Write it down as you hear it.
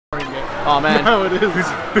Oh man. No, it is.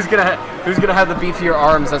 Who's gonna have the beefier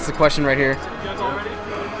arms? That's the question right here. You guys all ready?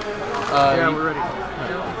 Yeah, we're ready.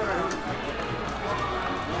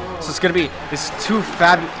 So it's gonna be these two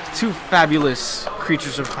fabulous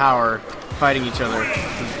creatures of power fighting each other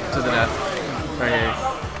to the death. Right here.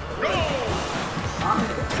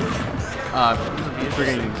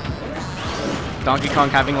 Freaking Donkey Kong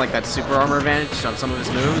having like that super armor advantage on some of his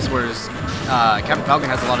moves, whereas Captain Falcon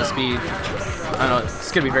has a lot of speed. I don't know, it's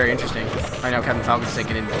gonna be very interesting. Right now Captain Falcon's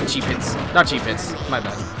taking in cheap hits. Not cheap hits, my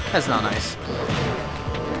bad. That's not nice.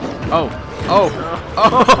 Oh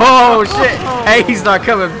shit! Hey, he's not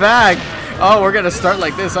coming back! Oh, we're gonna start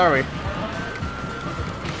like this, are we?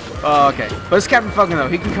 Oh, okay. But it's Captain Falcon though,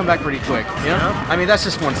 he can come back pretty quick, you know? Yeah. I mean, that's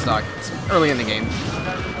just one stock. It's early in the game.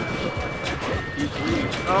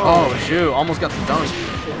 Oh, shoot, almost got the dunk.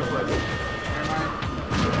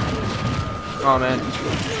 Oh, man.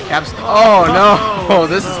 Caps. Oh, no! Oh,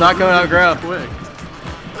 this is not going out ground.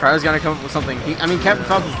 Cryo's got to come up with something. I mean, Captain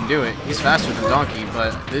Falcon can do it. He's faster than Donkey,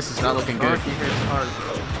 but this is not looking good.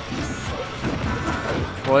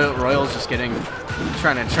 Royal's just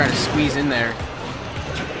trying to squeeze in there.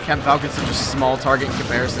 Captain Falcon's such a small target in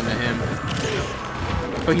comparison to him.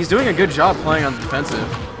 But he's doing a good job playing on the defensive.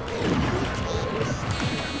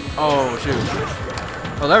 Oh, shoot.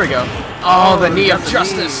 Oh, there we go. Oh, the knee of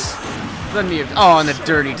justice. The knee of... Oh, and the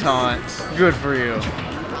dirty taunt. Good for you.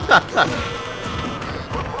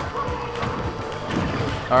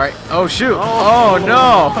 Alright. Oh, shoot. Oh,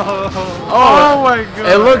 no. Oh, my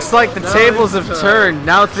God. It looks like the tables have turned.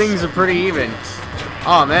 Now things are pretty even.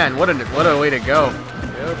 Oh, man. What a way to go.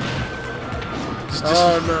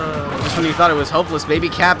 Just when you thought it was hopeless, Baby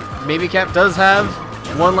Cap does have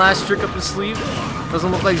one last trick up his sleeve.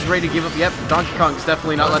 Doesn't look like he's ready to give up yet, but Donkey Kong's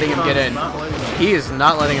definitely not letting him get in. He is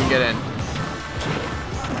not letting him get in.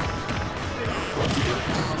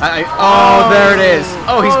 Oh, there it is.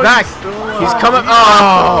 Oh, he's back. He's coming.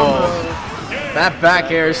 Oh, that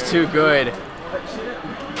back air is too good.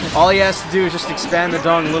 All he has to do is just expand the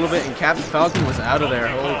dong a little bit, and Captain Falcon was out of there.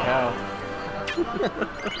 Holy cow.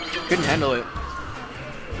 Couldn't handle it.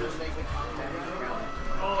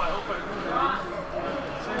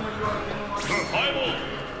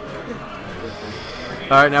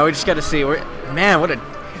 All right, now we just got to see. Man, what a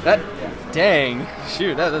dang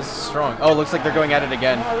shoot! That is strong. Oh, looks like they're going at it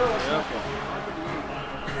again.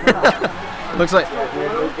 Looks like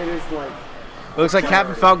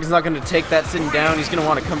Captain Falcon's not going to take that sitting down. He's going to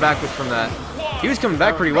want to come back from that. He was coming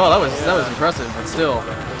back pretty well. That was impressive, but still.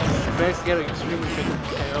 Getting extremely good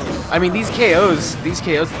KOs. I mean, these KOs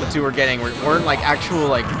that the two were getting weren't like actual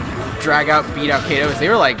like drag out, beat out KOs. They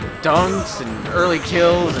were like dunks and early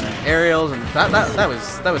kills and aerials, and that was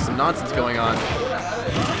some nonsense going on.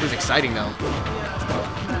 It was exciting though.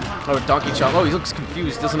 Oh, Donkey Chop. Oh, he looks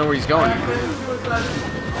confused. Doesn't know where he's going.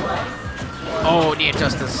 Oh, knee of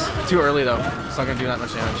justice. Too early though. It's not gonna do that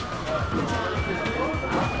much damage.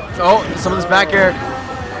 Oh, some of this back air.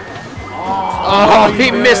 Oh,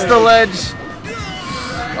 he missed the ledge.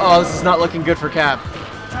 Oh, this is not looking good for Cap.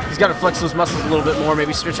 He's got to flex those muscles a little bit more,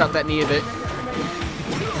 maybe stretch out that knee a bit.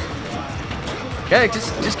 Yeah,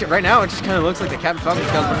 just get right now. It just kind of looks like the Captain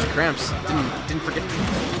Falcon's got a bunch of cramps.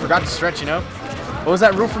 Forgot to stretch, you know. What was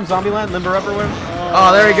that roof from Zombieland? Limber upper whim?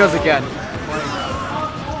 Oh, there he goes again.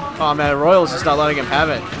 Oh man, Royal's just not letting him have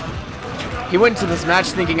it. He went into this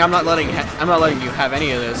match thinking I'm not letting you have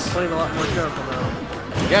any of this. Playing a lot more careful now.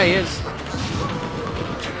 Yeah, he is.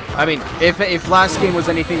 I mean, if last game was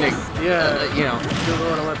anything to, you know, don't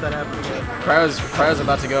want to let that happen again. Cryo's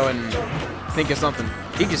about to go and think of something.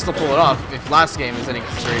 He can still pull it off if last game is any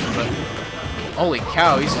consideration, but holy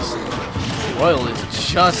cow, Royal is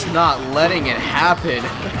just not letting it happen.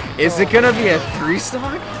 Is it gonna be a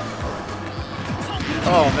 3-stock?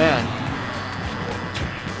 Oh man.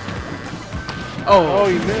 Oh,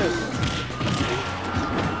 you missed.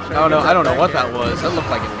 Oh no, I don't know what that was. That looked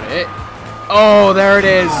like it would hit. Oh, there it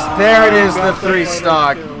is. There it is, the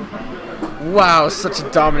 3-stock. Wow, such a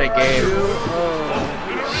dominant game.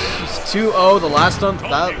 2-0. The last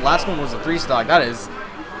one was a 3-stock. That is.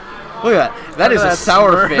 Look at that. That is a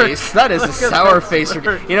sour face. That is a sour face.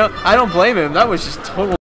 You know, I don't blame him. That was just total